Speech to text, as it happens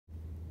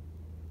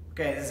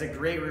Okay, this is a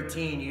great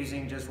routine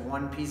using just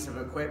one piece of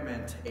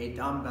equipment, a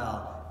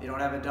dumbbell. If you don't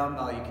have a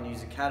dumbbell, you can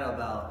use a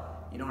kettlebell.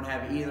 You don't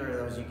have either of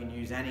those, you can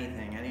use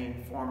anything, any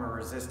form of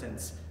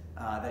resistance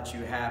that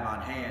you have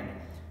on hand.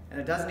 And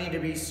it doesn't need to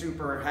be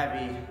super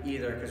heavy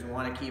either, because we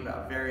want to keep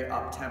a very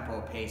up-tempo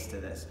pace to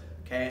this.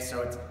 Okay,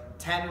 so it's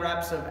 10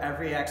 reps of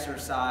every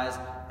exercise,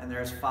 and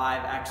there's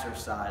 5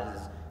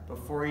 exercises.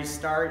 Before you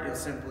start, you'll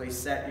simply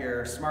set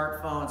your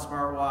smartphone,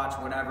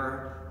 smartwatch,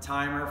 whatever,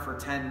 timer for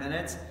 10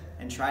 minutes,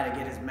 and try to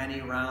get as many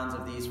rounds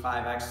of these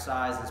 5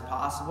 exercises as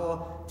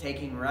possible,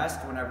 taking rest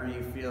whenever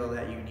you feel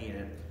that you need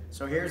it.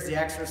 So here's the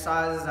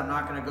exercises. I'm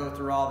not going to go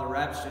through all the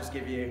reps, just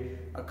give you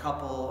a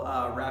couple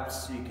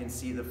reps so you can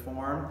see the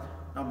form.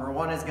 Number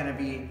 1 is going to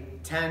be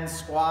 10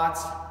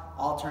 squats,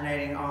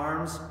 alternating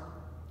arms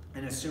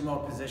in a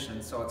sumo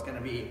position. So it's going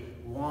to be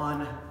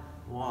 1,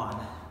 1,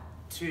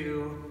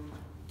 2,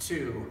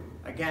 2.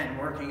 Again,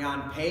 working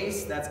on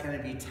pace, that's going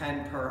to be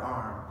 10 per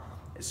arm.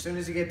 As soon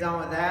as you get done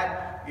with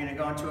that, you're going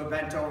to go into a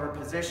bent over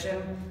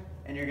position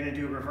and you're going to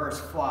do reverse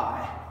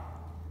fly.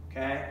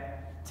 Okay?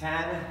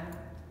 10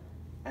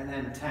 and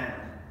then 10.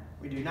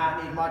 We do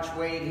not need much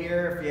weight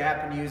here. If you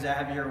happen to use a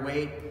heavier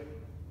weight,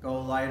 go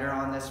lighter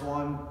on this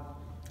one.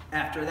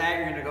 After that,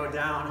 you're going to go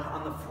down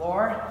on the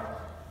floor.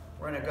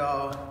 We're going to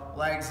go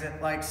legs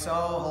like so,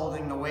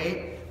 holding the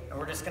weight, and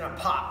we're just going to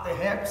pop the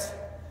hips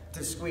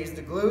to squeeze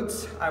the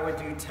glutes. I would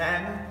do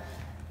 10,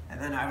 and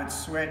then I would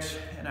switch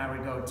and I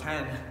would go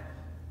 10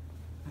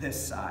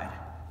 this side.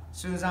 As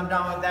soon as I'm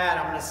done with that,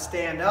 I'm going to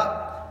stand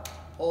up,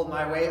 hold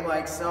my weight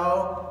like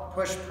so,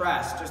 push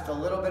press, just a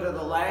little bit of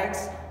the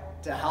legs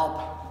to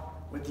help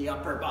with the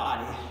upper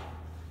body.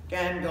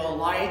 Again, go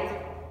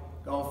light,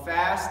 go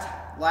fast.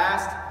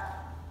 Last,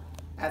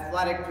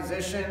 athletic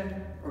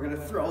position. We're going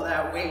to throw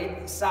that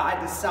weight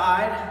side to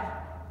side,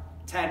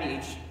 10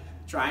 each,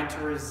 trying to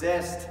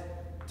resist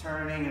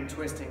turning and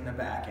twisting the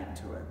back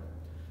into it.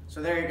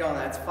 So there you go,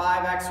 that's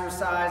 5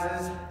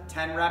 exercises,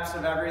 10 reps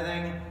of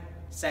everything.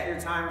 Set your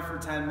timer for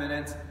 10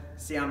 minutes,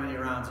 see how many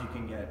rounds you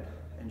can get.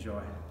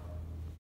 Enjoy.